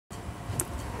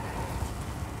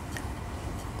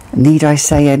Need I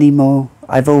say any more?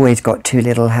 I've always got two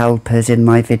little helpers in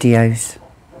my videos.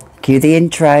 Cue the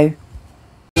intro.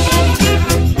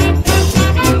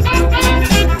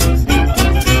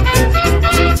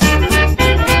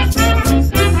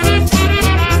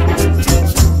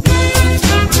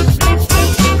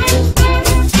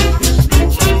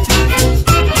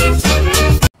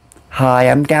 Hi,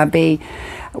 I'm Gabi.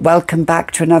 Welcome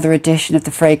back to another edition of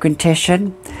the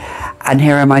Fragrantician. And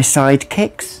here are my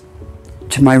sidekicks.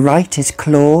 To my right is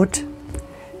Claude.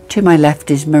 To my left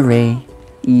is Marie.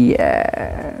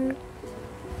 Yeah.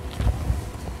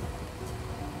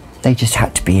 They just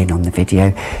had to be in on the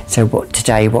video. So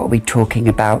today, what are we talking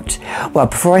about? Well,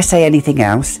 before I say anything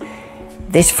else,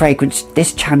 this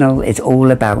channel is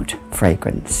all about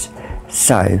fragrance.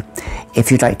 So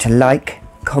if you'd like to like,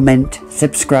 comment,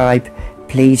 subscribe,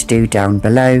 please do down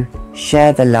below.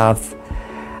 Share the love.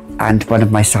 And one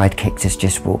of my sidekicks has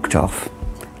just walked off.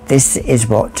 This is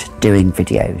what doing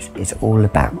videos is all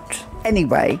about.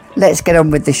 Anyway, let's get on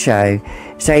with the show.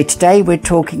 So today we're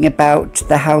talking about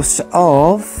the house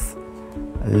of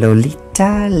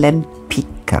Lolita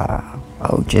Lempicka.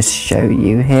 I'll just show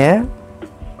you here.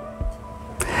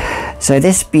 So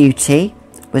this beauty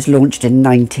was launched in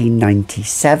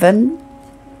 1997.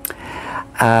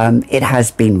 It has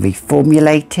been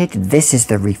reformulated. This is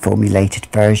the reformulated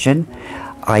version.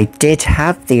 I did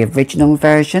have the original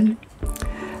version,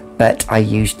 but I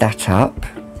used that up,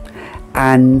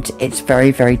 and it's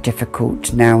very, very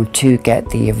difficult now to get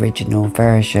the original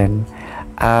version.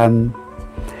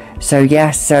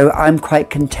 So I'm quite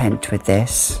content with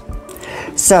this.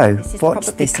 So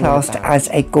what's this classed as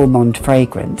a gourmand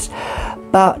fragrance,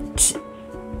 but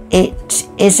it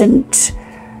isn't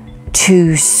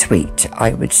too sweet,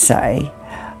 I would say.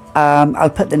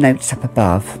 I'll put the notes up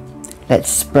above. Let's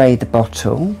spray the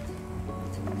bottle.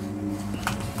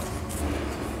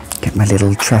 Get my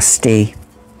little trusty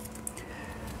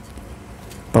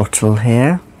bottle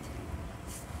here.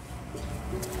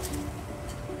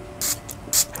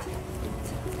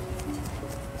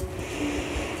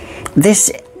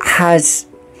 This has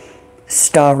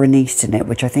star anise in it,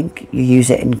 which I think you use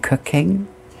it in cooking.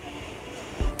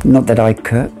 Not that I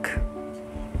cook.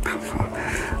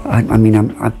 I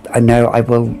know I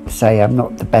will say I'm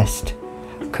not the best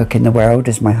cook in the world,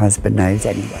 as my husband knows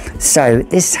anyway. So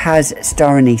this has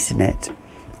star anise in it.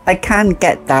 I can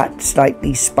get that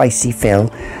slightly spicy feel,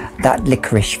 that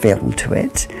licorice feel to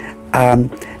it,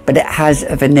 but it has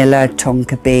a vanilla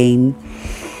tonka bean.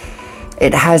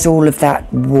 It has all of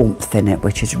that warmth in it,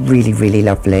 which is really, really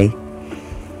lovely.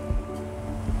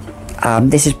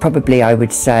 This is probably, I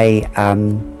would say,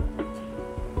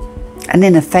 an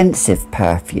inoffensive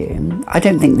perfume. I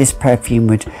don't think this perfume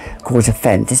would cause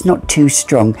offence. It's not too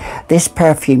strong. This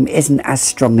perfume isn't as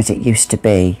strong as it used to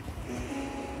be.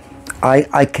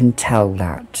 I can tell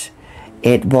that.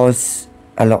 It was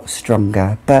a lot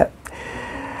stronger, but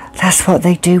that's what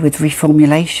they do with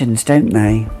reformulations, don't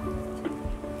they?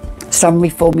 Some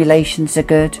reformulations are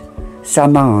good,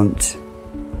 some aren't.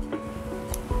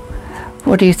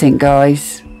 What do you think,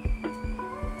 guys?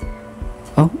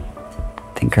 Oh,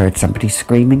 I think I heard somebody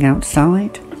screaming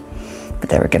outside. But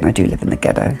there again, I do live in the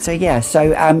ghetto. So yeah,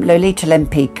 Lolita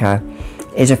Lempicka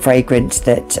is a fragrance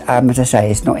that, as I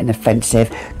say, is not inoffensive.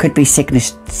 Could be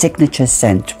signature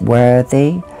scent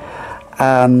worthy.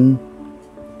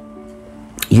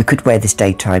 You could wear this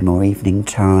daytime or evening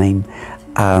time.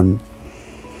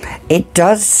 It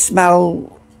does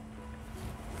smell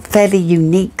fairly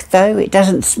unique, though. It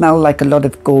doesn't smell like a lot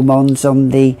of gourmands on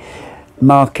the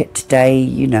market today.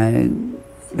 You know,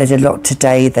 there's a lot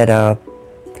today that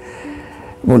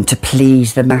want to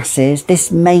please the masses.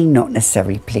 This may not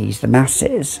necessarily please the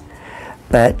masses,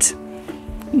 but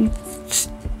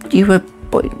do you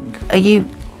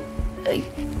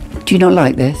not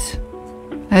like this?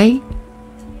 Hey?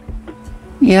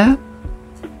 Yeah?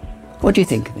 What do you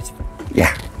think of this?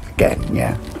 Yeah, again,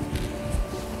 yeah.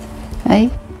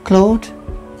 Hey, Claude?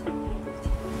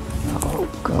 Oh,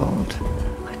 God.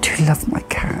 I do love my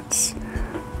cats.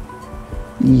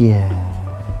 Yeah.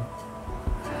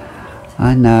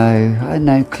 I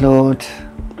know, Claude.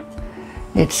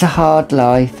 It's a hard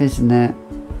life, isn't it?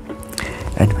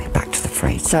 Anyway, back to the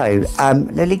phrase. So,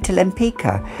 Lolita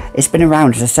Lempicka. It's been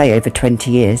around, as I say, over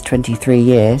 20 years, 23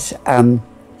 years. I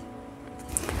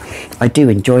do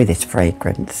enjoy this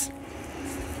fragrance.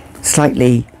 It's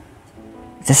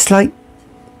a slight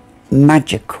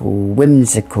magical,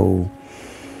 whimsical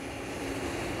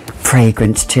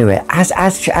fragrance to it. As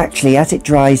it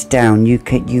dries down, you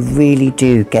really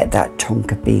do get that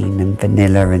tonka bean and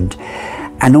vanilla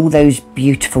and all those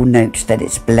beautiful notes that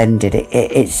it's blended.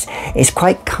 It's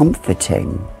quite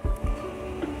comforting.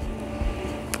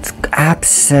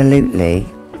 absolutely.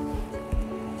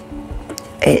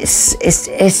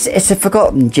 It's a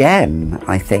forgotten gem,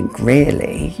 I think,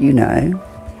 really, you know.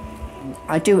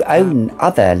 I do own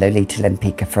other Lolita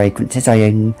Lempicka fragrances. I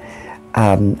own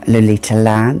Lolita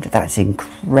Land. That's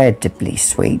incredibly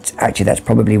sweet. Actually, that's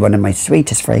probably one of my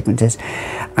sweetest fragrances.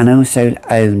 And I also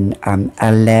own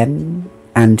Alem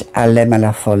and Alem à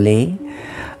la Folie,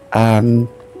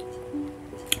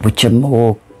 which are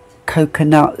more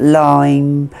coconut,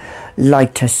 lime,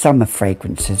 lighter summer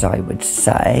fragrances, I would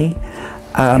say.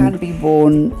 Can be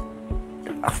worn.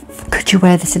 Could you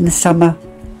wear this in the summer?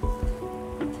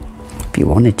 If you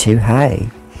wanted to, hey.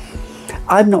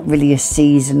 I'm not really a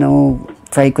seasonal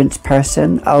fragrance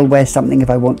person. I'll wear something if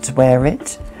I want to wear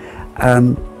it.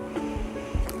 And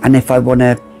if I want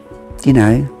to, you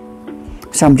know,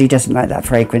 somebody doesn't like that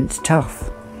fragrance, tough.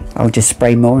 I'll just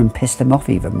spray more and piss them off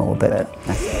even more. But,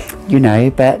 you know,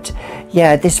 but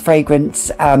yeah, this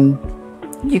fragrance,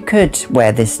 you could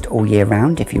wear this all year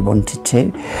round if you wanted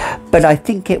to. But I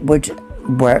think it would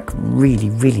work really,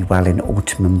 really well in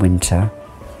autumn and winter.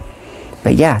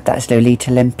 But yeah, that's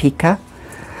Lolita Lempicka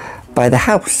by the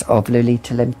house of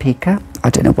Lolita Lempicka.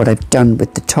 I don't know what I've done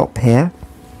with the top here.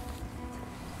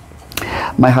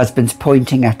 My husband's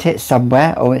pointing at it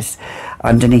somewhere. Oh, it's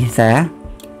underneath there.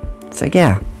 So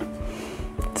yeah,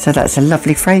 so that's a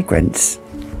lovely fragrance.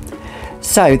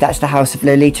 So that's the house of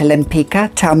Lolita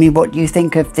Lempicka. Tell me what you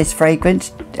think of this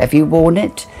fragrance. Have you worn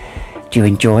it? Do you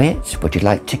enjoy it? Would you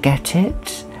like to get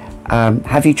it?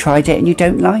 Have you tried it and you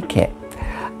don't like it?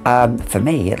 For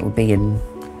me, it'll be in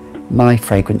my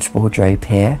fragrance wardrobe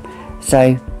here.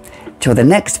 So till the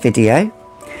next video,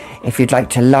 if you'd like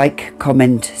to like,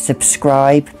 comment,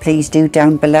 subscribe, please do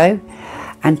down below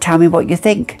and tell me what you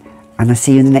think. And I'll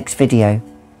see you in the next video.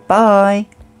 Bye.